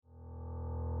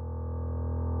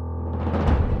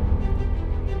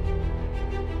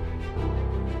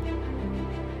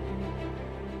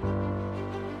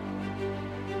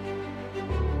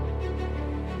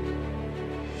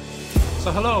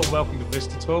So hello and welcome to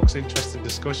Vista Talks, interesting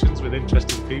discussions with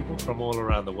interesting people from all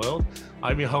around the world.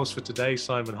 I'm your host for today,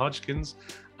 Simon Hodgkins,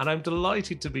 and I'm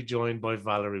delighted to be joined by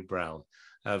Valerie Brown.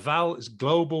 Val is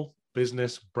global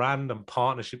business, brand and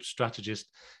partnership strategist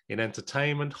in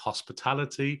entertainment,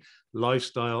 hospitality,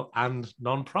 lifestyle and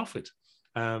non-profit.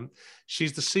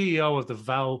 She's the CEO of the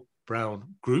Val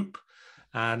Brown Group,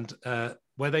 and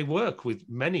where they work with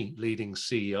many leading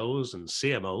CEOs and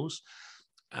CMOs,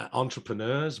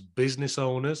 entrepreneurs, business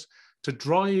owners, to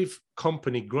drive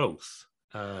company growth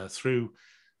through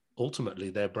ultimately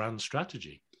their brand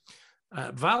strategy.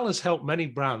 Val has helped many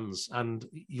brands, and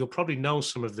you'll probably know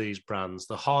some of these brands: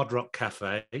 the Hard Rock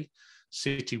Cafe,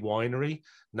 City Winery,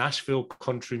 Nashville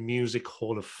Country Music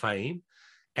Hall of Fame,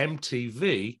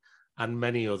 MTV, and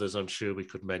many others I'm sure we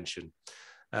could mention.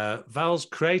 Val's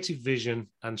creative vision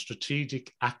and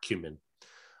strategic acumen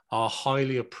are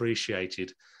highly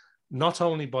appreciated, not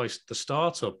only by the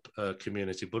startup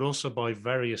community, but also by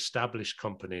very established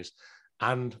companies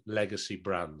and legacy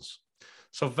brands.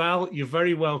 So Val, you're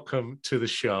very welcome to the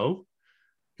show.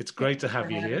 It's great to have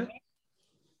you here.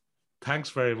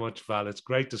 Thanks very much, Val. It's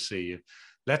great to see you.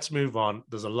 Let's move on.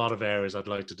 There's a lot of areas I'd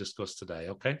like to discuss today,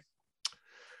 okay?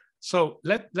 So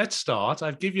let's start.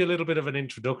 I'll give you a little bit of an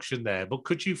introduction there, but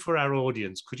could you, for our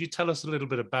audience, could you tell us a little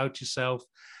bit about yourself,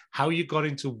 how you got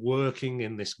into working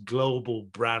in this global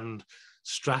brand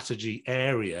strategy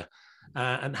area,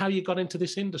 and how you got into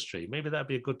this industry? Maybe that'd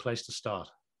be a good place to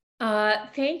start.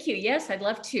 Thank you. Yes, I'd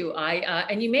love to.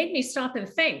 And you made me stop and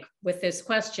think with this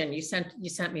question. You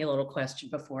sent me a little question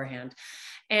beforehand,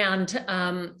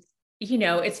 and you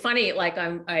know, it's funny. Like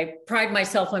I pride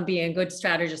myself on being a good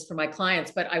strategist for my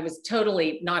clients, but I was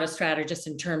totally not a strategist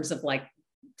in terms of like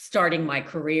starting my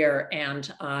career.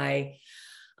 And I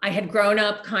had grown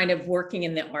up kind of working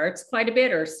in the arts quite a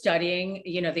bit, or studying,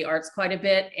 you know, the arts quite a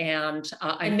bit, and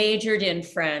I majored in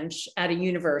French at a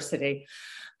university.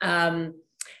 Which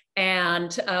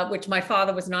my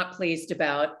father was not pleased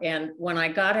about. And when I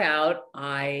got out,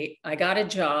 I got a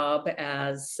job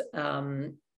as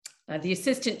the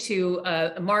assistant to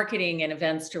a marketing and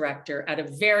events director at a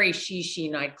very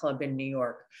shishi nightclub in New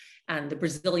York. And the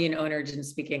Brazilian owner didn't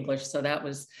speak English, so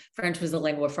French was the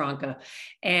lingua franca.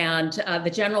 And the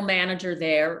general manager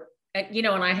there, you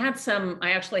know, and I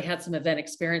actually had some event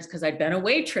experience because I'd been a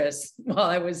waitress while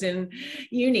I was in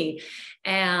uni.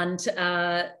 And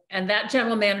that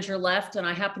general manager left, and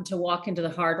I happened to walk into the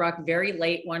Hard Rock very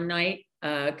late one night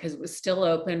because it was still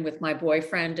open with my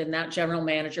boyfriend, and that general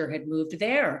manager had moved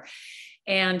there.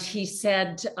 And he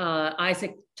said,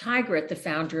 Isaac Tigrett, the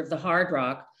founder of the Hard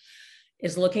Rock,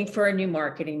 is looking for a new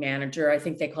marketing manager. I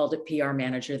think they called it PR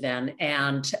manager then,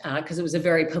 and because it was a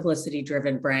very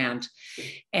publicity-driven brand.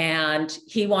 And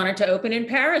he wanted to open in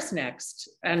Paris next.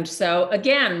 And so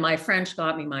again, my French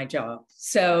got me my job.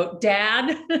 So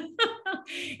Dad,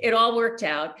 it all worked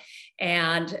out.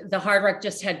 And the Hard Rock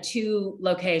just had two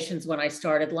locations when I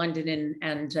started, London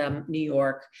and New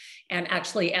York, and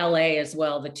actually LA as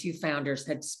well. The two founders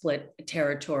had split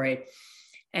territory.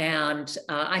 And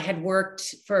I had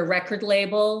worked for a record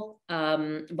label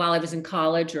while I was in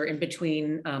college, or in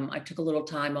between. I took a little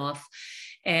time off.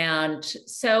 And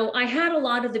so I had a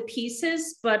lot of the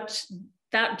pieces, but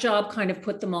that job kind of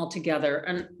put them all together,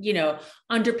 and, you know,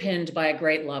 underpinned by a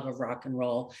great love of rock and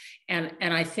roll. And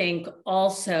I think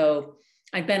also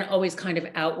I've been always kind of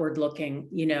outward looking,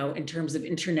 you know, in terms of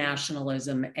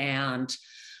internationalism. And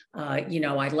you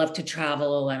know, I love to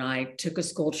travel, and I took a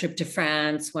school trip to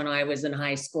France when I was in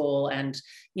high school, and,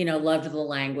 you know, loved the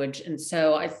language. And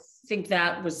so I think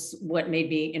that was what made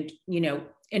me, you know,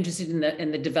 interested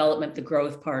in the development, the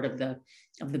growth part of the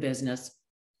business.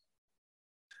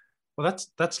 Well,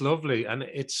 that's lovely. And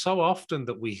it's so often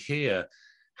that we hear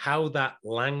how that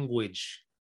language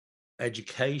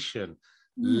education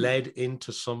led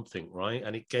into something, right?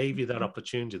 And it gave you that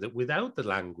opportunity that without the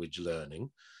language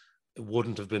learning, it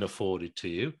wouldn't have been afforded to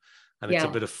you. And it's a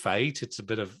bit of fate. It's a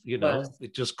bit of, you know,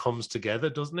 it just comes together,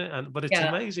 doesn't it? But it's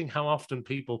amazing how often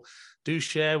people do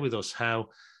share with us how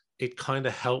it kind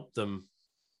of helped them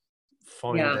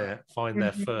find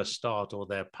their first start or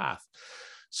their path.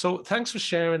 So thanks for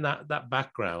sharing that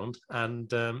background.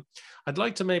 And I'd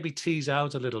like to maybe tease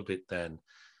out a little bit then,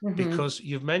 because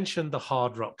you've mentioned the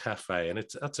Hard Rock Cafe, and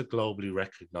that's a globally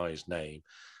recognized name.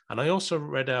 And I also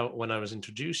read out when I was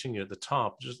introducing you at the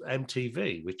top, just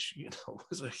MTV, which, you know,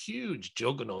 was a huge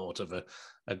juggernaut of a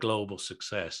global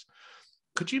success.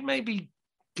 Could you maybe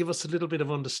give us a little bit of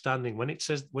understanding when it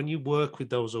says, when you work with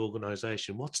those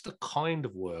organizations, what's the kind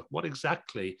of work? What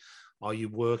exactly are you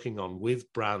working on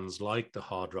with brands like the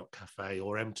Hard Rock Cafe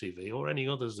or MTV or any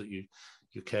others that you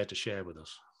care to share with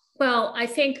us? Well, I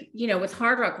think, with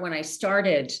Hard Rock, when I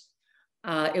started,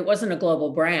 it wasn't a global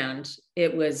brand.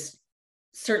 It was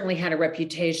certainly had a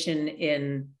reputation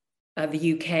in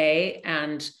the UK,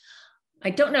 and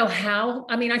I don't know how.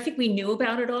 I mean, I think we knew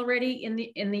about it already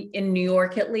in New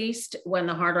York, at least when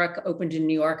the Hard Rock opened in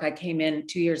New York. I came in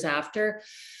 2 years after,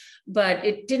 but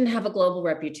it didn't have a global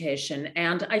reputation.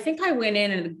 And I think I went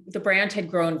in and the brand had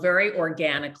grown very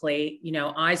organically.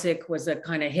 Isaac was a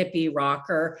kind of hippie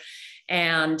rocker,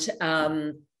 and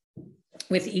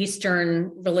with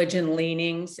Eastern religion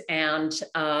leanings, and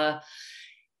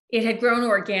it had grown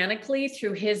organically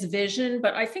through his vision.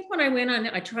 But I think when I went on,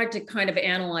 I tried to kind of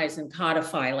analyze and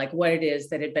codify like what it is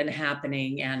that had been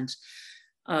happening, and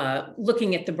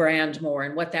looking at the brand more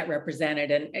and what that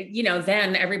represented. And,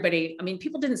 then everybody, I mean,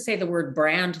 people didn't say the word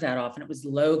brand that often. It was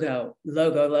logo.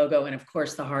 And of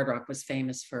course, the Hard Rock was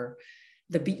famous for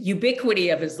the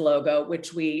ubiquity of his logo,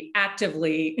 which we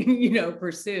actively,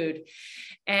 pursued.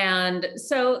 And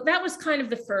so that was kind of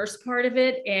the first part of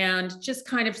it, and just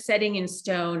kind of setting in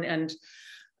stone and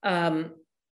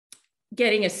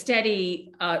getting a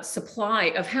steady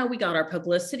supply of how we got our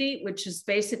publicity, which is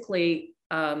basically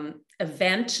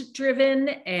event driven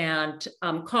and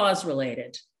cause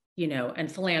related, and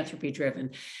philanthropy driven.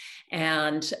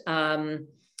 And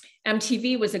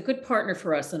MTV was a good partner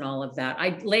for us in all of that.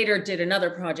 I later did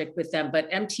another project with them, but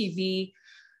MTV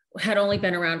had only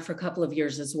been around for a couple of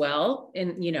years as well,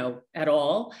 at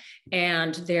all.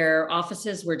 And their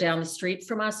offices were down the street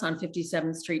from us on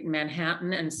 57th Street in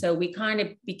Manhattan. And so we kind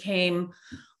of became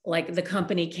like the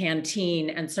company canteen,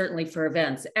 and certainly for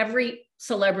events. Every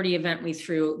celebrity event we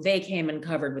threw, they came and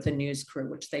covered with a news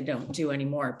crew, which they don't do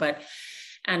anymore.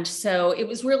 And so it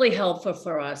was really helpful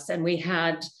for us. And we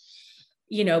had,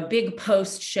 big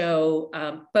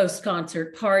post-show,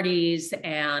 post-concert parties,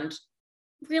 and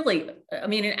really, I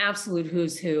mean, an absolute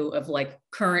who's who of like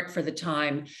current for the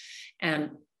time.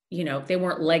 And, they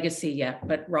weren't legacy yet,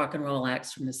 but rock and roll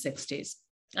acts from the 60s.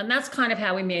 And that's kind of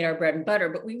how we made our bread and butter.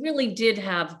 But we really did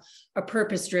have a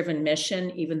purpose-driven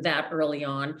mission, even that early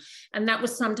on. And that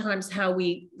was sometimes how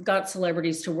we got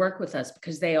celebrities to work with us,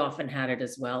 because they often had it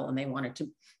as well, and they wanted to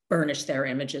burnish their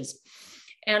images.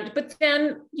 But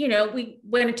then, we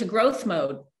went into growth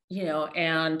mode,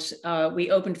 and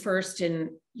we opened first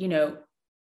in,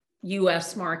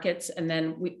 US markets. And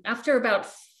then after about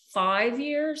 5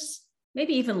 years,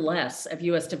 maybe even less of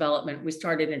US development, we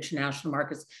started international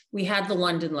markets. We had the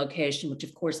London location, which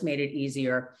of course made it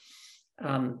easier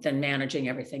than managing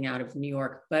everything out of New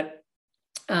York. But,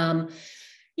 and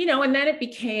then it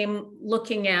became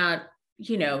looking at,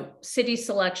 city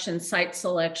selection, site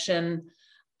selection,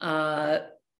 and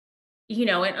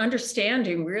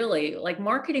understanding really, like,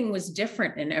 marketing was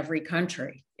different in every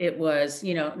country. It was,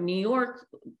 New York,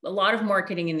 a lot of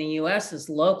marketing in the US is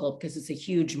local because it's a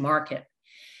huge market.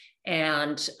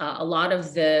 And a lot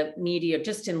of the media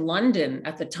just in London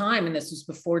at the time, and this was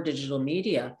before digital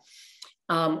media,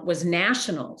 was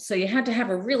national. So you had to have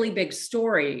a really big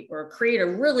story or create a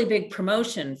really big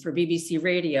promotion for BBC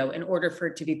Radio in order for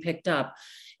it to be picked up.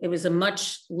 It was a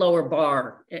much lower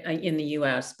bar in the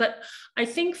US. But I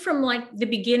think from like the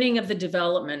beginning of the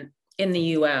development in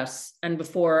the US and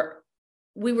before,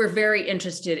 we were very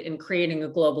interested in creating a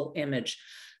global image.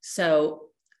 So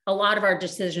a lot of our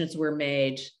decisions were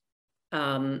made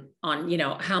on,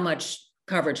 how much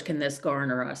coverage can this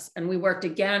garner us? And we worked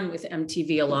again with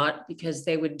MTV a lot because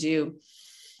they would do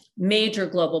major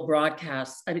global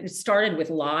broadcasts. I mean, it started with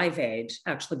Live Aid,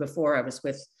 actually, before I was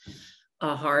with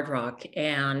Hard Rock,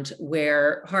 and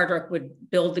where Hard Rock would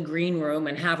build the green room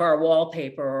and have our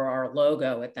wallpaper or our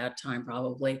logo at that time,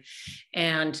 probably,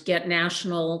 and get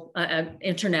national,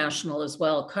 international as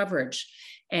well coverage.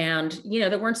 And,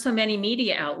 there weren't so many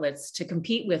media outlets to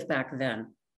compete with back then,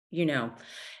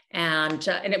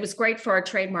 and it was great for our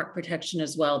trademark protection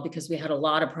as well, because we had a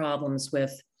lot of problems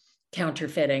with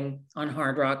counterfeiting on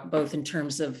Hard Rock, both in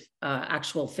terms of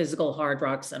actual physical Hard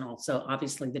Rocks and also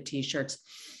obviously the t-shirts.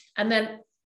 And then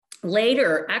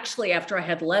later, actually, after I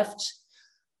had left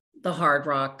the Hard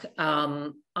Rock,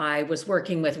 I was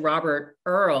working with Robert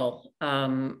Earl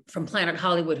from Planet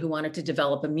Hollywood, who wanted to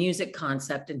develop a music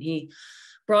concept. And he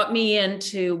brought me in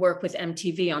to work with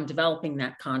MTV on developing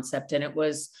that concept. And it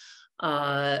was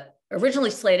originally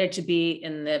slated to be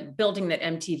in the building that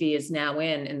MTV is now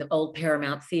in the old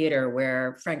Paramount Theater,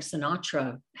 where Frank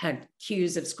Sinatra had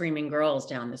queues of screaming girls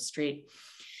down the street,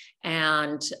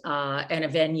 and a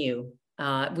venue.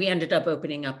 We ended up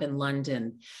opening up in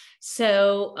London.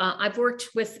 So I've worked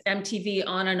with MTV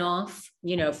on and off,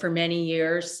 for many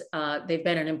years. They've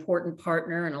been an important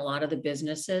partner in a lot of the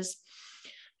businesses.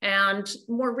 And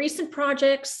more recent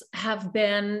projects have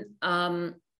been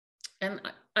and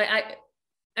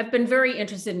I've been very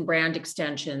interested in brand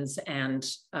extensions and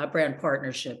brand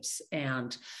partnerships,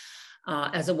 and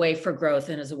as a way for growth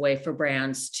and as a way for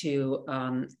brands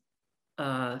to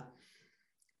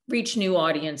reach new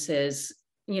audiences,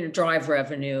 drive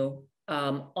revenue,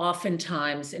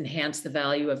 oftentimes enhance the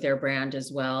value of their brand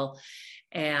as well.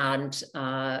 And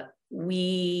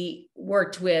we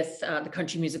worked with the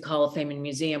Country Music Hall of Fame and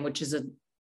Museum, which is a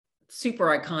super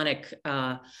iconic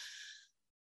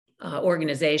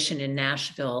organization in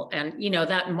Nashville. And,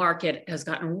 that market has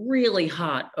gotten really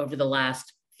hot over the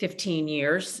last 15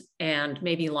 years and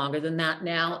maybe longer than that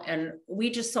now. And we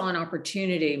just saw an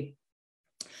opportunity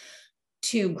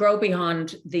to grow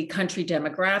beyond the country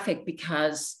demographic,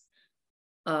 because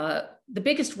the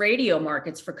biggest radio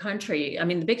markets for country,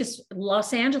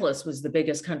 Los Angeles was the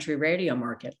biggest country radio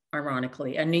market,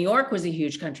 ironically, and New York was a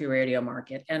huge country radio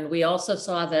market. And we also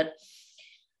saw that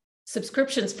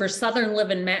subscriptions for Southern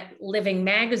Living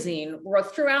magazine were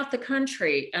throughout the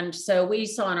country. And so we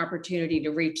saw an opportunity to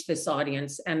reach this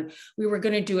audience, and we were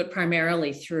going to do it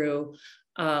primarily through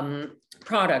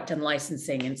product and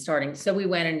licensing and starting. So we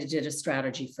went and did a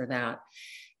strategy for that.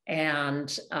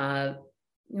 And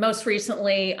most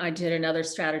recently, I did another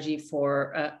strategy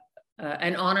for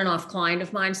an on and off client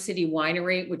of mine, City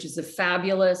Winery, which is a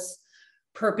fabulous,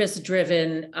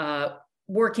 purpose-driven,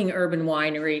 working urban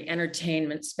winery,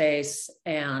 entertainment space,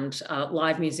 and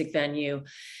live music venue.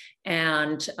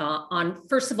 And on,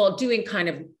 first of all, doing kind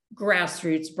of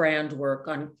grassroots brand work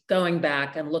on going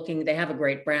back and looking, they have a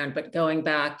great brand, but going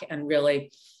back and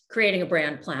really creating a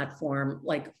brand platform,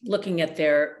 like looking at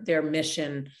their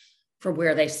mission for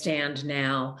where they stand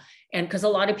now. And because a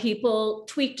lot of people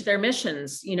tweaked their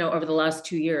missions, over the last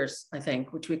 2 years, I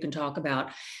think, which we can talk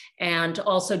about. And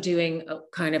also doing a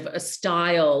kind of a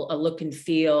style, a look and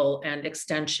feel and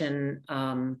extension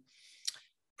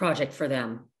project for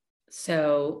them.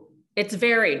 So it's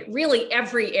varied, really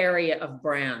every area of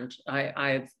brand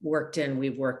we've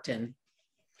worked in.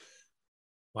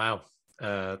 Wow.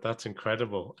 That's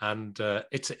incredible. And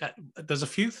there's a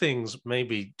few things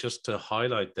maybe just to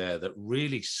highlight there that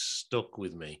really stuck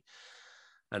with me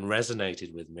and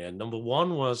resonated with me. And number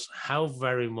one was how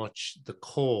very much the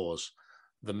cause,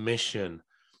 the mission,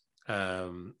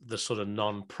 the sort of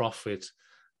non-profit,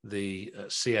 the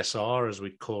CSR, as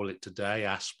we call it today,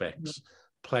 aspects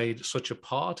played such a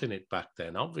part in it back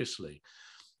then, obviously.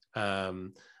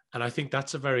 And I think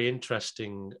that's a very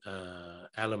interesting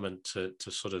element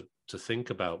to think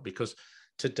about, because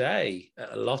today,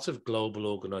 a lot of global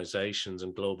organizations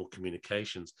and global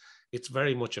communications, it's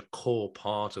very much a core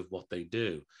part of what they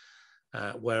do.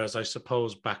 Whereas I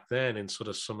suppose back then, in sort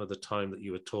of some of the time that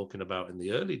you were talking about in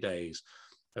the early days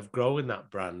of growing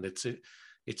that brand,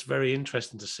 it's very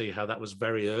interesting to see how that was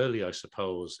very early, I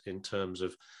suppose, in terms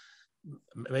of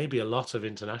maybe a lot of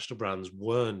international brands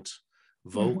weren't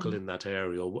vocal in that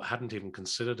area or hadn't even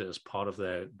considered it as part of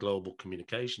their global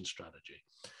communication strategy.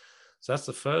 So that's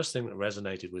the first thing that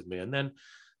resonated with me. And then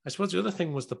I suppose the other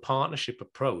thing was the partnership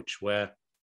approach, where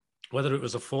whether it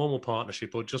was a formal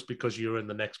partnership or just because you're in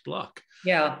the next block,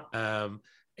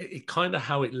 it kind of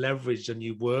how it leveraged and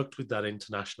you worked with that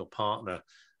international partner,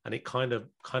 and it kind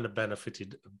of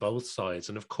benefited both sides.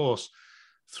 And of course,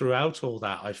 throughout all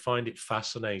that, I find it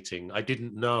fascinating. I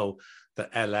didn't know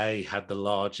that LA had the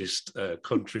largest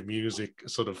country music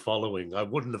sort of following. I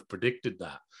wouldn't have predicted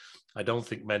that. I don't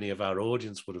think many of our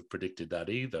audience would have predicted that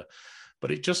either.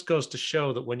 But it just goes to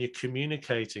show that when you're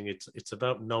communicating, it's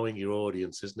about knowing your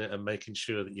audience, isn't it? And making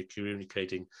sure that you're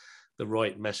communicating the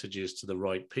right messages to the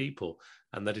right people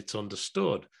and that it's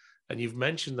understood. And you've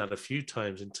mentioned that a few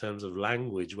times in terms of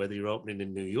language, whether you're opening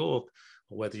in New York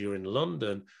or whether you're in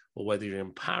London or whether you're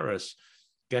in Paris,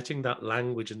 getting that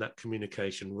language and that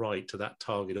communication right to that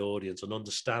target audience and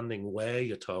understanding where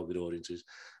your target audience is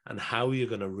and how you're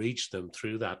going to reach them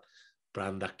through that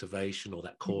brand activation or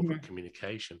that corporate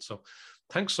communication. So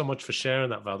thanks so much for sharing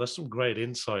that, Val. There's some great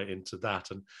insight into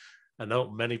that. And I know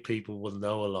many people will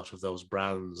know a lot of those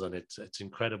brands, and it's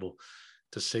incredible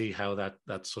to see how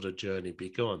that sort of journey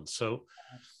begun. So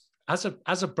as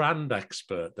a brand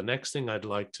expert, the next thing I'd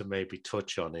like to maybe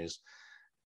touch on is,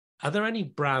 are there any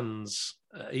brands,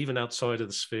 even outside of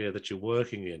the sphere that you're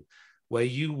working in, where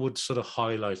you would sort of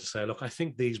highlight and say, look, I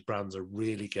think these brands are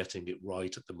really getting it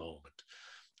right at the moment?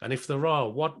 And if there are,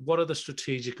 what are the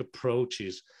strategic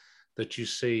approaches that you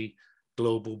see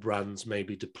global brands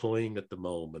maybe deploying at the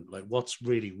moment? Like, what's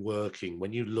really working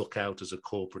when you look out as a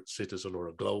corporate citizen or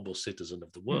a global citizen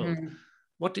of the world?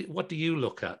 What do you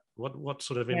look at? What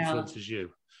sort of influences you?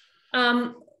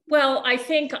 Well, I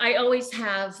think I always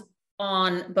have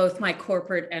on both my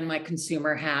corporate and my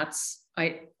consumer hats.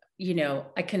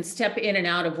 I can step in and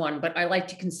out of one, but I like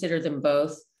to consider them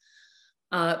both.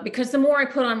 Because the more I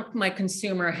put on my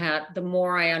consumer hat, the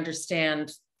more I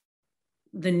understand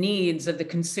the needs of the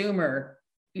consumer,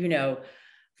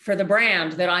 for the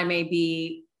brand that I may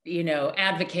be,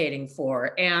 advocating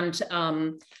for. And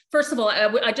first of all,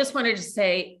 I just wanted to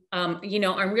say,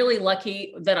 I'm really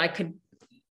lucky that I could,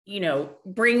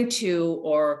 bring to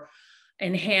or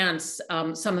enhance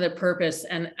some of the purpose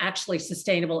and actually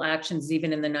sustainable actions,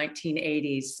 even in the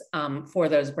 1980s, for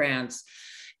those brands.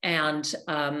 And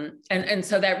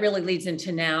so that really leads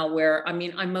into now where,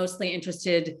 I'm mostly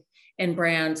interested in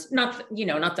brands, not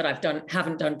that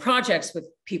haven't done projects with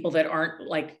people that aren't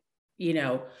like,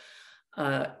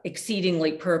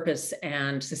 exceedingly purpose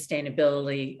and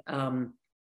sustainability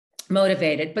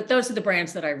motivated, but those are the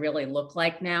brands that I really look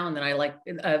like now and that I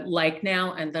like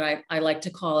now and that I like to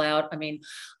call out.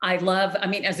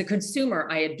 As a consumer,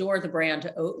 I adore the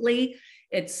brand Oatly.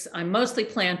 I'm mostly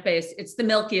plant-based. It's the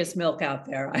milkiest milk out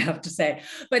there, I have to say.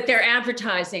 But their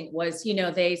advertising was,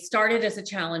 they started as a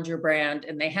challenger brand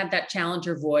and they had that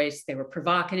challenger voice. They were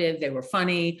provocative, they were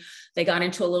funny. They got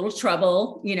into a little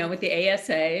trouble, with the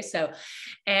ASA. So,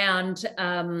 and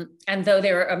though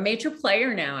they're a major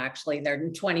player now, actually, they're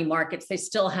in 20 markets, they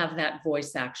still have that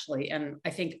voice actually. And I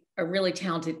think a really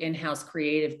talented in-house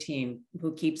creative team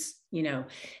who keeps,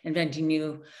 inventing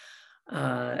new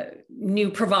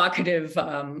provocative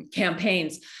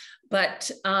campaigns. But,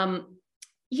 I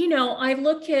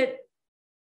look at,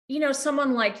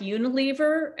 someone like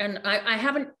Unilever, and I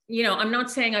haven't, I'm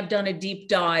not saying I've done a deep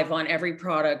dive on every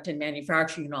product and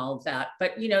manufacturing and all of that,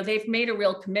 but, they've made a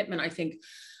real commitment. I think,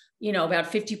 about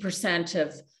 50%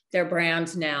 of their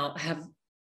brands now have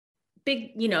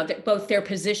big, that both their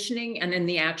positioning and in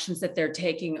the actions that they're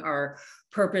taking are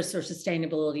purpose or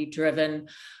sustainability driven.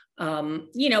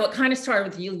 It kind of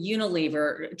started with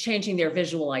Unilever changing their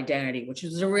visual identity, which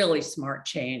was a really smart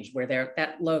change where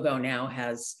that logo now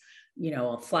has,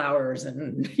 flowers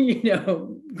and,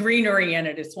 greenery in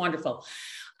it. It's wonderful.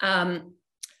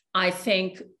 I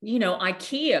think,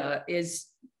 IKEA is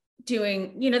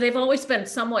doing, they've always been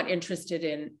somewhat interested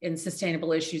in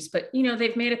sustainable issues, but,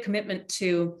 they've made a commitment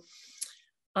to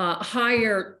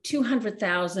hire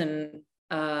 200,000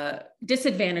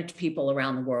 disadvantaged people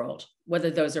around the world, whether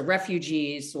those are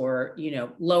refugees or,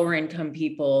 lower income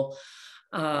people.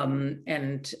 I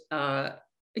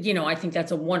think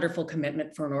that's a wonderful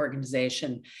commitment for an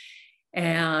organization.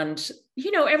 And,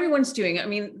 everyone's doing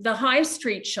it. The high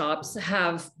street shops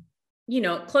have,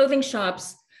 clothing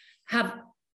shops have,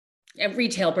 and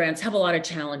retail brands have a lot of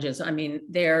challenges.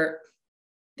 Their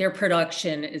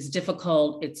production is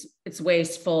difficult. It's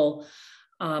wasteful.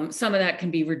 Some of that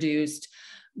can be reduced,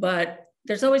 but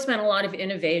there's always been a lot of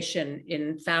innovation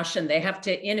in fashion. They have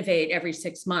to innovate every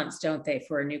 6 months, don't they,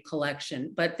 for a new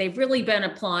collection? But they've really been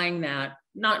applying that,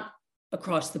 not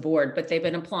across the board, but they've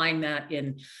been applying that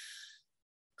in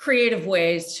creative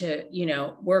ways to,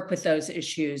 work with those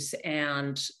issues.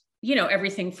 And,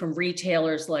 everything from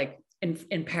retailers like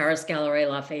in Paris, Galeries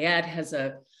Lafayette has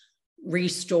a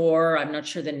Restore, I'm not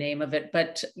sure the name of it,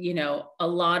 but a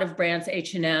lot of brands,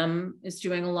 H&M is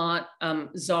doing a lot,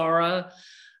 Zara,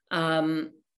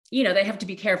 they have to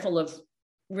be careful of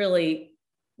really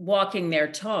walking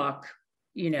their talk,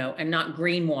 and not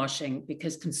greenwashing,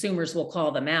 because consumers will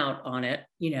call them out on it,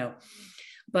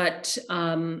 but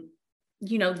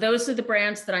those are the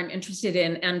brands that I'm interested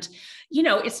in. And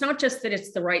it's not just that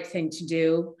it's the right thing to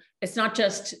do, it's not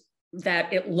just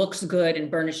that it looks good and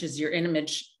burnishes your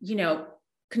image.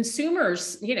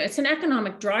 Consumers, it's an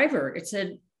economic driver. It's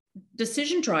a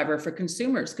decision driver for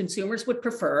consumers. Consumers would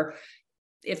prefer,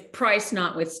 if price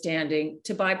notwithstanding,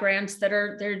 to buy brands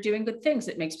they're doing good things.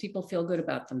 It makes people feel good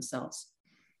about themselves.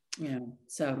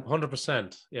 So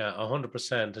 100%. Yeah,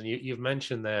 100%. And you've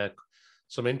mentioned there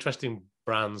some interesting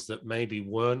brands that maybe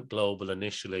weren't global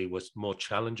initially, was more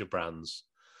challenger brands,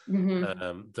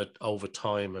 that over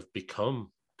time have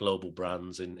become global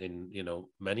brands in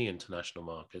many international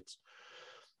markets.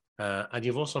 And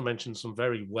you've also mentioned some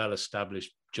very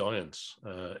well-established giants,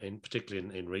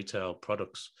 particularly in retail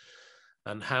products,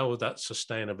 and how that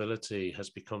sustainability has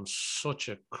become such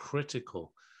a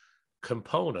critical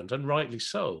component, and rightly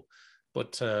so.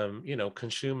 But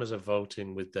consumers are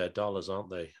voting with their dollars,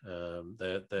 aren't they?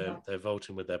 They're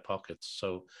voting with their pockets.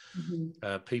 So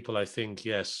people, I think,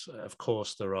 yes, of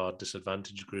course, there are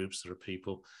disadvantaged groups. There are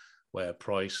people where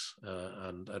price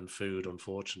and food,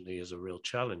 unfortunately, is a real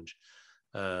challenge.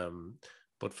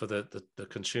 But for the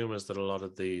consumers that a lot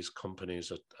of these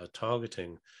companies are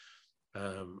targeting,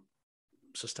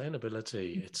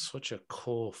 sustainability, it's such a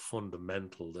core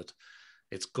fundamental that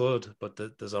it's good, but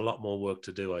there's a lot more work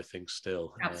to do, I think,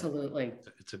 still. Absolutely.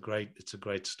 It's a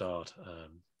great start.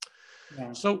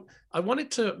 Yeah. So I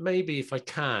wanted to maybe, if I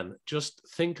can, just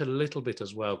think a little bit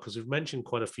as well, because we've mentioned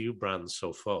quite a few brands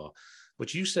so far,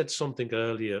 but you said something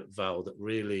earlier, Val, that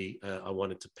really I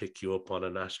wanted to pick you up on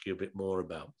and ask you a bit more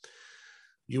about.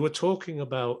 You were talking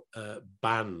about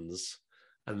bands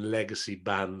and legacy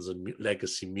bands and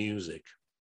legacy music,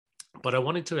 but I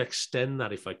wanted to extend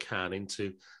that, if I can,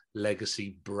 into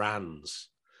legacy brands.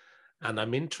 And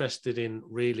I'm interested in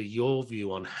really your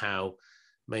view on how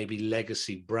maybe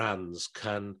legacy brands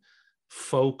can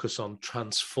focus on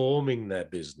transforming their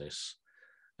business,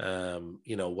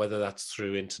 whether that's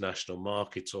through international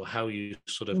markets or how you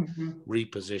sort of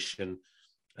reposition,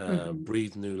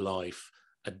 breathe new life,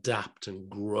 adapt and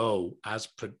grow as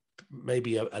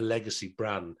maybe a legacy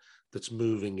brand that's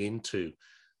moving into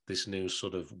this new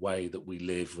sort of way that we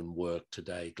live and work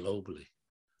today globally.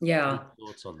 Yeah. Any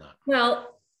thoughts on that?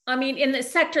 Well, I mean, in the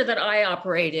sector that I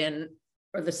operate in,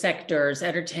 or the sectors,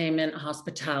 entertainment,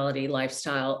 hospitality,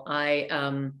 lifestyle,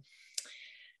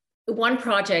 one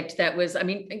project that was, I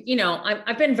mean,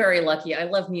 I've been very lucky. I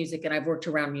love music and I've worked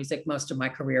around music most of my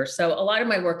career. So a lot of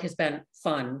my work has been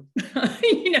fun,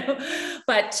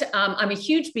 but I'm a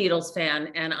huge Beatles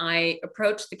fan, and I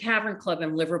approached the Cavern Club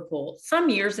in Liverpool some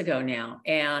years ago now,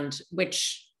 and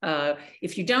which,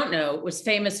 if you don't know, was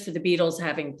famous for the Beatles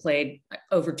having played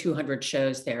over 200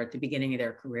 shows there at the beginning of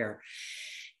their career.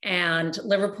 And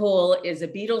Liverpool is a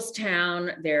Beatles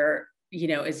town. There,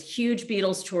 is huge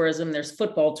Beatles tourism. There's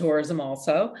football tourism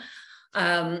also.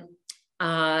 But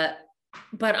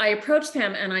I approached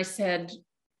them and I said,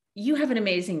 you have an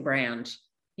amazing brand,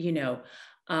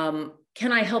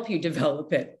 can I help you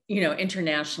develop it,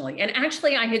 internationally? And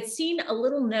actually I had seen a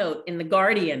little note in The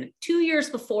Guardian 2 years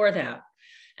before that,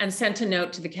 and sent a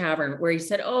note to the Cavern where he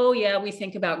said, oh yeah, we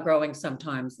think about growing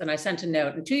sometimes. And I sent a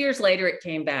note, and 2 years later it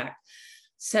came back.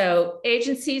 So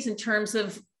agencies, in terms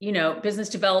of, business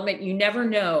development, you never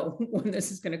know when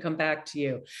this is going to come back to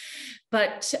you.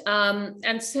 But,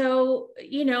 and so,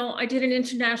 I did an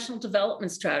international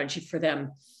development strategy for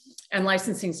them and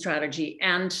licensing strategy.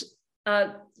 And,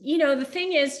 the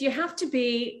thing is, you have to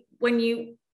be, when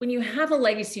you have a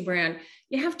legacy brand,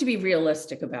 you have to be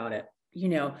realistic about it.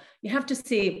 You have to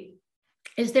see,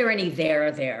 is there any there?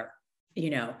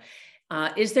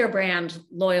 Is there brand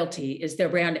loyalty? Is there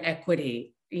brand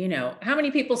equity? How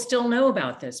many people still know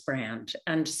about this brand?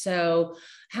 And so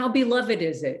how beloved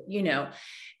is it?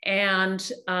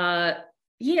 And,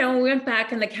 we went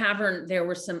back in the Cavern, there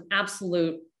were some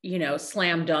absolute,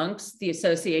 slam dunks. The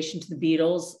association to the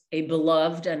Beatles, a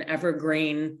beloved and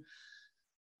evergreen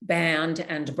band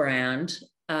and brand,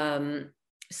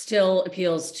 still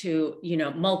appeals to,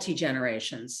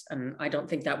 multi-generations. And I don't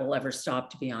think that will ever stop,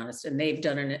 to be honest. And they've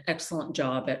done an excellent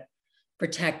job at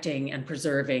protecting and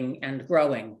preserving and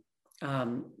growing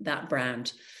that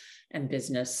brand and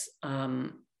business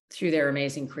through their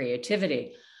amazing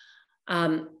creativity.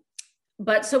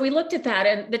 But so we looked at that,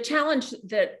 and the challenge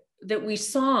that we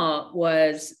saw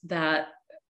was that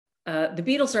the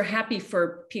Beatles are happy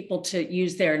for people to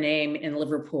use their name in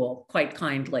Liverpool quite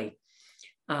kindly,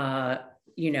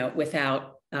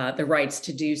 without the rights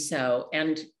to do so.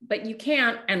 But you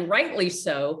can't, and rightly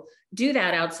so, do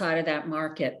that outside of that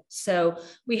market. So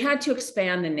we had to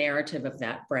expand the narrative of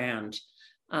that brand.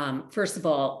 First of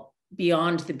all,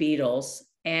 beyond the Beatles,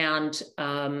 and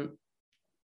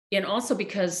also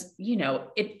because,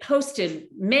 it hosted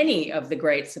many of the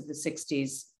greats of the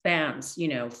 60s bands,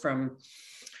 from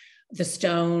the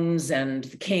Stones and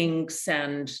the Kinks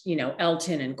and,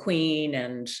 Elton and Queen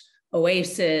and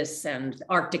Oasis and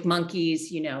Arctic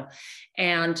Monkeys,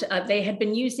 and they had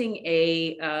been using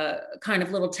a kind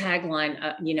of little tagline,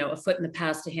 a foot in the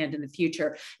past, a hand in the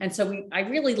future. And so I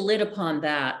really lit upon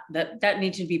that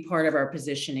needed to be part of our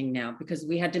positioning now, because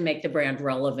we had to make the brand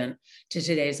relevant to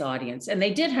today's audience. And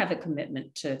they did have a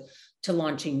commitment to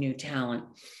launching new talent.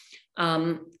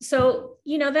 So,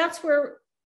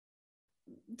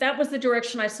 that was the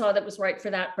direction I saw that was right for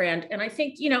that brand. And I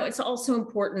think, it's also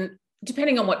important,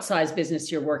 depending on what size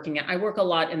business you're working at. I work a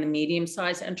lot in the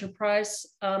medium-sized enterprise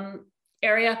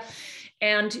area,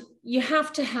 and you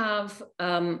have to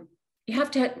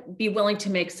be willing to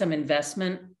make some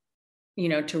investment,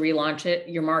 to relaunch it.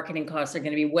 Your marketing costs are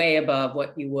going to be way above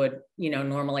what you would,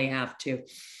 normally have to.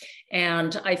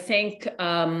 And I think,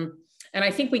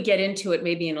 we get into it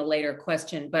maybe in a later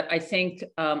question, but I think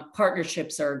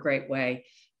partnerships are a great way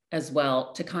as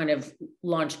well to kind of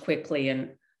launch quickly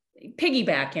and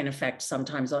piggyback, in effect,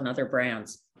 sometimes on other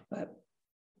brands. But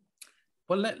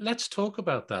well, let's talk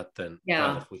about that then, yeah,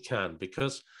 Val, if we can,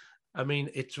 because I mean,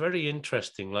 it's very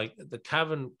interesting. Like the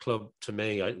Cavern Club, to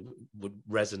me, I would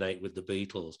resonate with the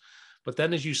Beatles. But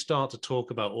then as you start to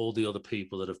talk about all the other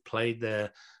people that have played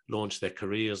there, launched their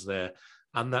careers there,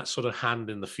 and that sort of hand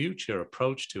in the future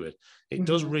approach to it, it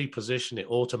does Mhm. reposition it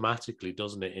automatically,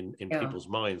 doesn't it, in Yeah. people's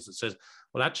minds that says,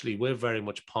 well, actually, we're very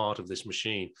much part of this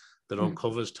machine that Mhm.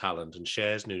 uncovers talent and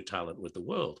shares new talent with the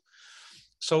world.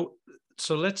 So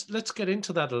let's get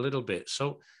into that a little bit.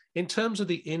 So in terms of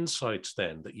the insights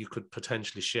then that you could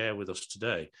potentially share with us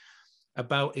today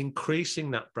about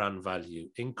increasing that brand value,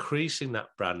 increasing that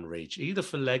brand reach, either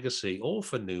for legacy or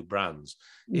for new brands,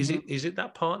 Mhm. is it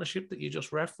that partnership that you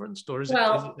just referenced, or are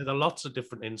Well, there lots of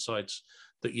different insights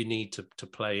that you need to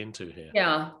play into here?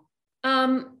 yeah.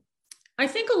 Um, I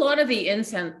think a lot of the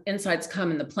insights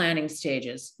come in the planning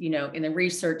stages, in the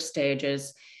research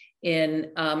stages.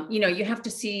 You have to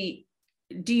see,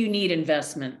 do you need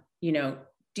investment?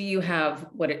 Do you have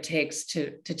what it takes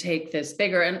to take this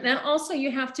bigger? And then also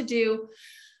you have to do,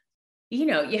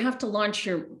 you have to launch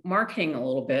your marketing a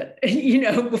little bit,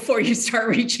 before you start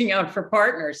reaching out for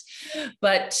partners.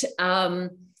 But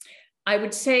I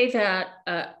would say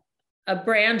that a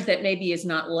brand that maybe is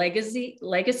not legacy,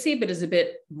 but is a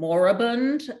bit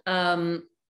moribund,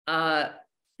 uh,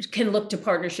 can look to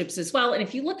partnerships as well. And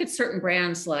if you look at certain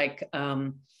brands like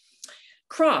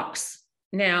Crocs,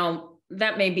 now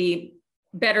that may be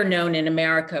better known in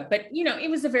America, but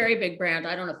it was a very big brand.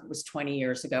 I don't know if it was 20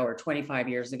 years ago or 25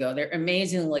 years ago. They're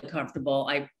amazingly comfortable.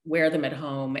 I wear them at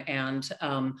home, and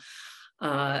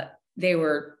they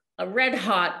were a red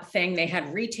hot thing. They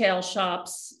had retail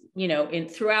shops, in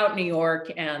throughout New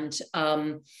York, and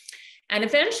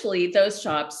eventually those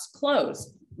shops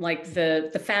closed, like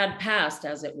the fad passed,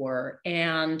 as it were.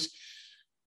 And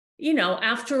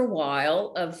after a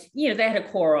while they had a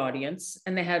core audience,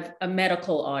 and they had a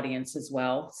medical audience as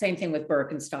well. Same thing with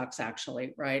Birkenstocks,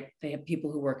 actually, right? They have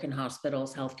people who work in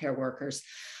hospitals, healthcare workers.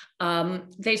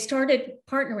 They started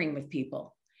partnering with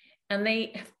people, and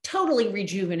they have totally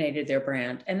rejuvenated their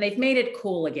brand, and they've made it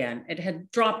cool again. It had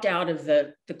dropped out of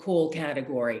the cool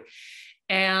category.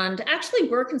 And actually,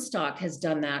 Birkenstock has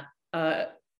done that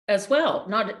as well,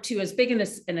 not to as big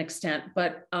an extent,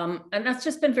 but and that's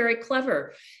just been very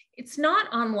clever. It's not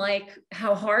unlike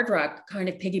how Hard Rock kind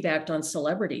of piggybacked on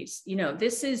celebrities.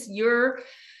 This is you're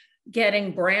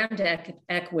getting brand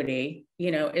equity,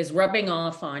 is rubbing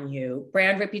off on you.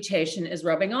 Brand reputation is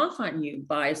rubbing off on you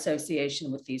by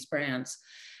association with these brands.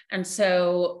 And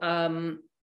so,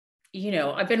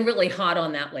 I've been really hot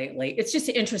on that lately. It's just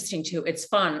interesting too. It's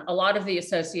fun. A lot of the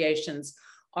associations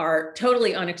are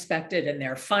totally unexpected, and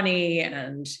they're funny,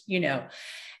 and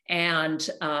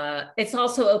it's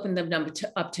also opened them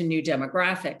up to new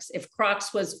demographics. If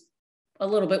Crocs was a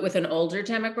little bit with an older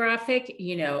demographic,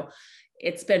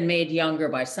 it's been made younger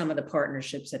by some of the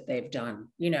partnerships that they've done,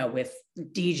 with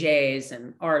DJs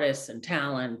and artists and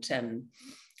talent and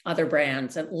other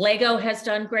brands. And Lego has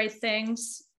done great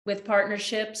things with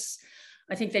partnerships.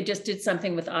 I think they just did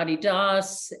something with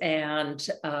Adidas. And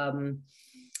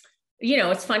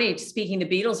it's funny, speaking the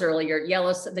Beatles earlier,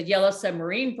 the Yellow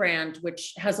Submarine brand,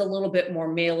 which has a little bit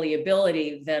more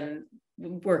malleability than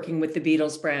working with the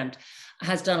Beatles brand,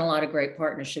 has done a lot of great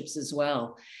partnerships as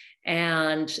well.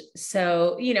 And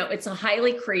so, it's a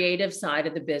highly creative side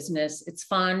of the business. It's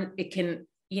fun. It can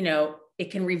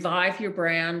revive your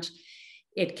brand.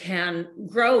 It can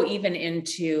grow even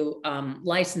into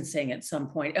licensing at some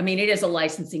point. I mean, it is a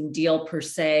licensing deal per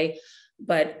se,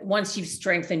 but once you've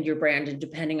strengthened your brand, and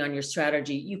depending on your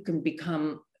strategy, you can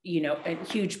become, a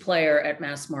huge player at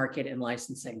mass market in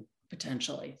licensing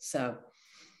potentially. So,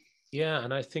 yeah,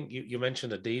 and I think you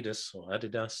mentioned Adidas or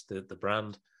Adidas, the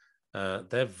brand.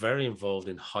 They're very involved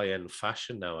in high-end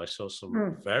fashion now. I saw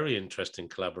some very interesting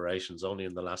collaborations only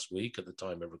in the last week at the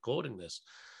time of recording this,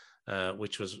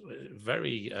 which was a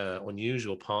very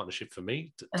unusual partnership for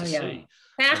me to see.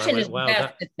 Fashion and I went, is wow,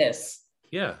 best at this.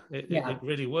 Yeah, it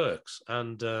really works.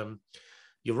 And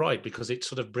you're right, because it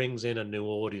sort of brings in a new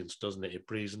audience, doesn't it? It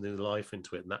breathes new life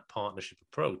into it. And that partnership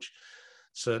approach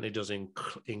certainly does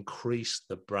increase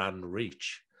the brand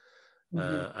reach.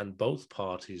 And both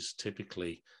parties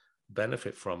typically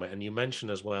benefit from it. And you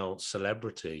mentioned as well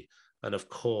celebrity, and of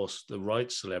course the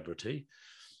right celebrity,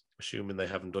 assuming they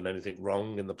haven't done anything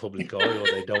wrong in the public eye, or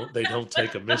they don't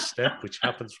take a misstep, which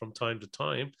happens from time to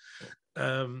time.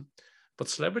 But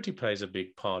celebrity plays a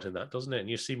big part in that, doesn't it? And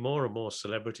you see more and more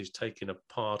celebrities taking a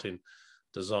part in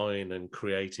design and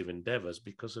creative endeavors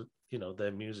because of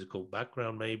their musical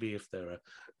background. Maybe if they're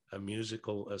a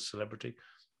musical celebrity,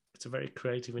 it's a very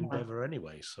creative endeavor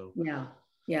anyway. So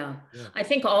yeah. I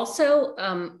think also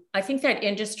I think that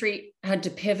industry had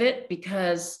to pivot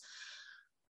because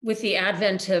with the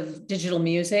advent of digital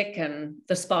music and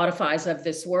the Spotifys of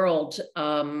this world,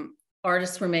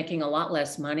 artists were making a lot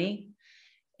less money,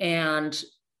 and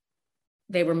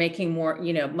they were making more,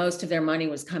 most of their money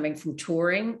was coming from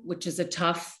touring, which is a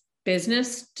tough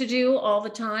business to do all the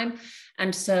time.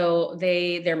 And so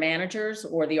their managers,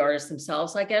 or the artists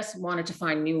themselves, I guess, wanted to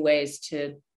find new ways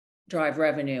to drive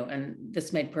revenue. And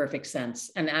this made perfect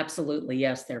sense. And absolutely,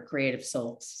 yes, they're creative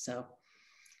souls. So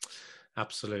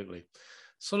absolutely.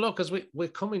 So look, as we're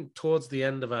coming towards the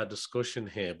end of our discussion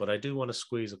here, but I do want to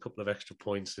squeeze a couple of extra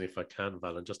points in if I can,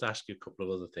 Val, and just ask you a couple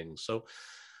of other things. So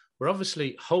we're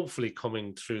obviously, hopefully,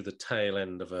 coming through the tail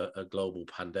end of a global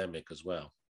pandemic as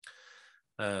well.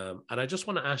 And I just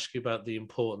want to ask you about the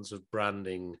importance of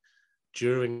branding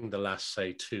during the last,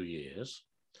 say, 2 years.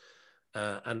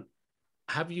 And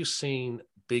have you seen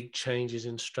big changes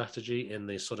in strategy in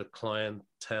the sort of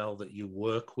clientele that you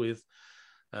work with?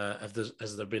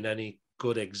 Has there been any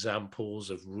good examples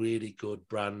of really good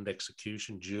brand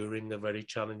execution during a very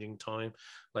challenging time?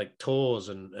 Like tours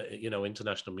and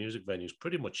international music venues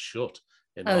pretty much shut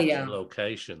in lots of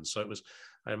locations. So it was,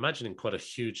 I imagine, quite a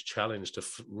huge challenge to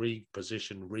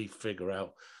reposition, refigure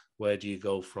out where do you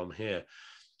go from here.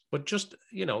 But just,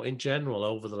 in general,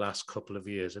 over the last couple of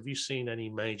years, have you seen any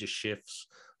major shifts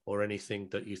or anything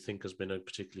that you think has been a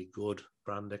particularly good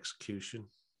brand execution?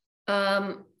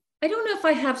 I don't know if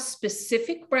I have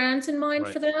specific brands in mind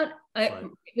for that.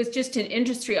 It was just an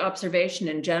industry observation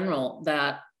in general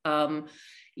that,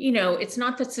 it's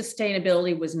not that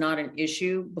sustainability was not an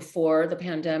issue before the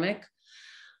pandemic,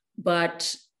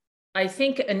 but I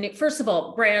think, first of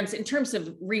all, brands, in terms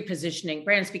of repositioning,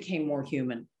 brands became more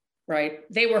human, right?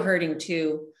 They were hurting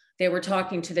too. They were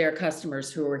talking to their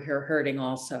customers who were hurting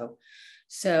also.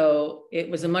 So it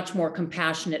was a much more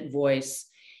compassionate voice.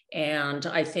 And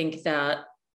I think that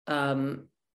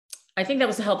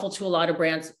was helpful to a lot of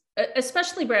brands,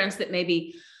 especially brands that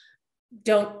maybe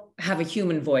don't have a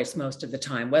human voice most of the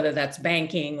time, whether that's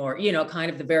banking or, kind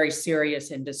of the very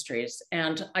serious industries.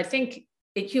 And I think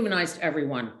it humanized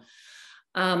everyone.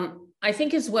 I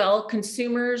think as well,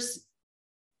 consumers,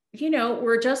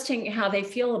 were adjusting how they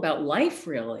feel about life,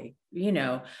 really,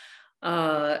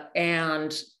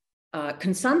 and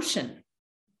consumption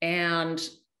and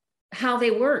how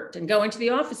they worked and going to the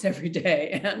office every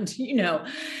day. And,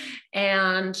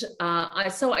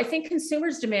 so I think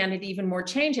consumers demanded even more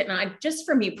change. And just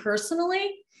for me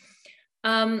personally,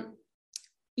 we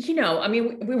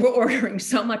were ordering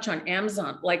so much on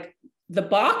Amazon, like the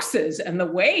boxes and the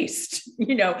waste, and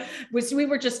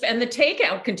the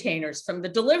takeout containers from the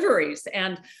deliveries.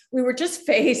 And we were just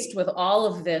faced with all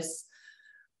of this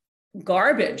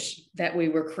garbage that we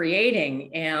were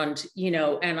creating. And,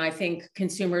 and I think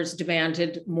consumers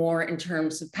demanded more in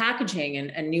terms of packaging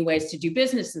and new ways to do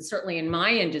business. And certainly in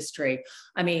my industry,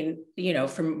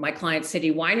 from my client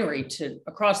City Winery to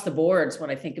across the boards, when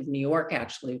I think of New York,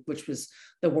 actually, which was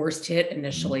the worst hit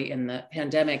initially in the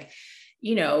pandemic,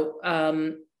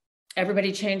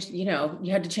 everybody changed, you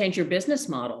had to change your business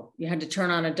model. You had to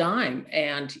turn on a dime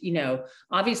and,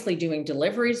 obviously doing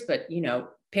deliveries, but,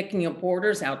 picking up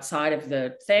orders outside of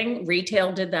the thing.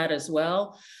 Retail did that as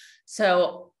well.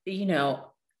 So, there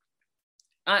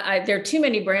are too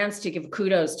many brands to give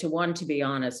kudos to one, to be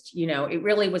honest. It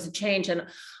really was a change. And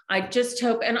I just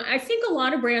hope, and I think a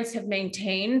lot of brands have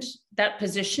maintained that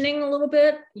positioning a little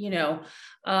bit,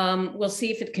 we'll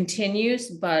see if it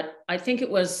continues, but I think it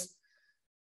was,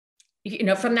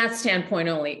 from that standpoint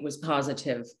only, it was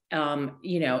positive.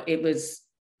 It was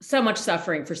so much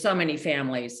suffering for so many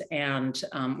families, and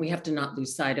we have to not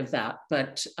lose sight of that.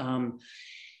 But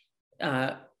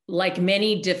like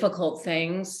many difficult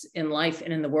things in life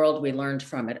and in the world, we learned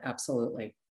from it.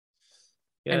 Absolutely.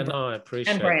 Yeah, I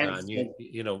appreciate that.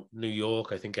 And New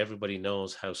York, I think everybody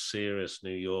knows how serious New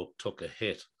York took a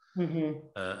hit. Mm-hmm.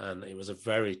 And it was a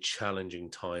very challenging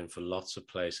time for lots of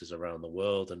places around the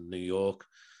world. And New York,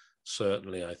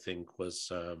 certainly, I think,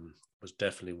 was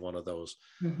definitely one of those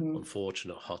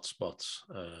unfortunate hotspots.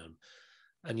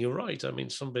 And you're right. I mean,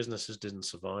 some businesses didn't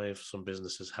survive. Some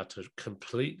businesses had to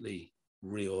completely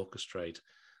reorchestrate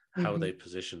how they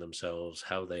positioned themselves,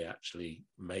 how they actually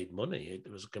made money.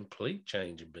 It was a complete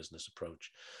change in business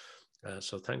approach.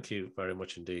 So thank you very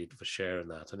much indeed for sharing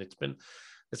that. And it's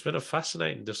been a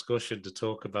fascinating discussion to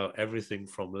talk about everything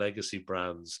from legacy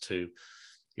brands to,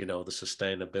 the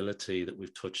sustainability that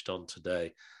we've touched on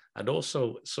today. And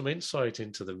also some insight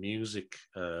into the music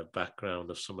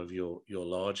background of some of your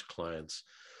large clients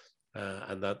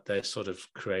and that their sort of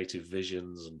creative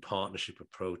visions and partnership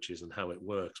approaches and how it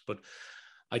works. But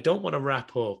I don't want to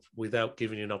wrap up without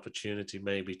giving you an opportunity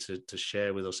maybe to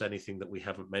share with us anything that we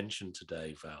haven't mentioned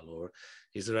today, Val, or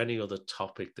is there any other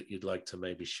topic that you'd like to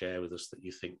maybe share with us that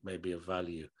you think may be of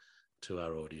value to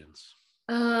our audience?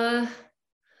 I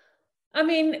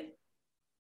mean,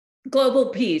 global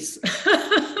peace.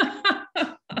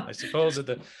 I suppose at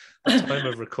the time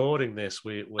of recording this,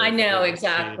 I know,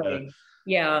 exactly.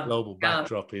 Yeah. Global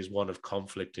backdrop is one of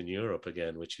conflict in Europe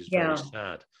again, which is very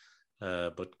sad.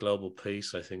 But global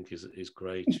peace, I think, is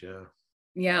great. Yeah.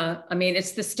 Yeah. I mean,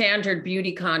 it's the standard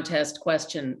beauty contest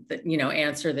question that,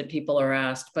 answer that people are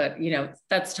asked, but,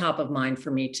 that's top of mind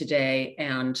for me today.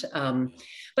 And,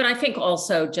 but I think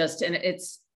also just, and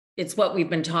it's what we've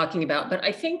been talking about, but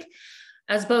I think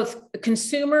as both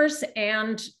consumers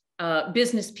and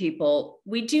business people,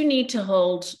 we do need to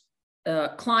hold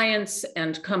clients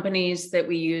and companies that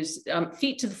we use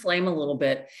feet to the flame a little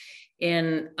bit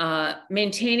in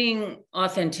maintaining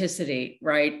authenticity,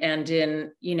 right? And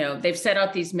in, they've set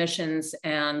out these missions,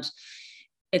 and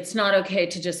it's not okay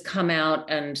to just come out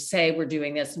and say, we're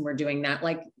doing this and we're doing that.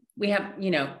 Like we have,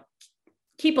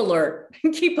 keep alert,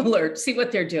 see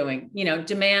what they're doing,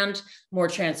 demand more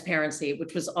transparency,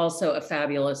 which was also a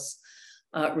fabulous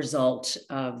result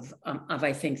of,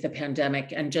 I think, the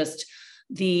pandemic, and just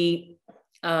the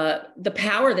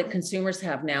power that consumers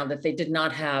have now that they did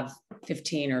not have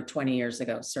 15 or 20 years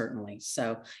ago, certainly.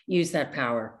 So use that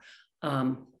power.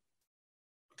 I'll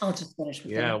just finish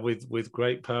with that. With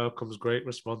great power comes great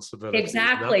responsibility.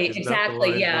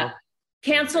 Exactly. Yeah.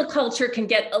 Cancel culture can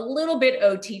get a little bit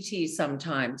OTT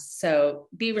sometimes. So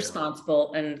be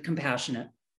responsible and compassionate.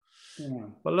 Yeah.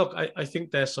 Well, look, I think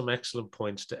there's some excellent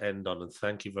points to end on, and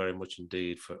thank you very much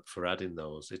indeed for adding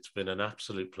those. It's been an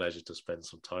absolute pleasure to spend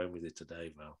some time with you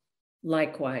today, Val.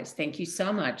 Likewise. Thank you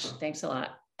so much. Thanks a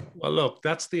lot. Well, look,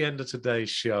 that's the end of today's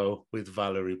show with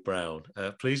Valerie Brown.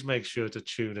 Please make sure to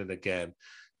tune in again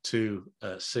to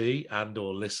see and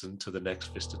or listen to the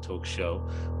next Vista Talk show,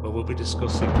 where we'll be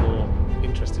discussing more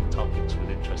interesting topics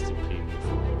with interesting people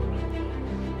from all around the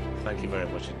world. Thank you very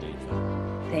much indeed,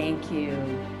 Val. Thank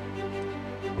you.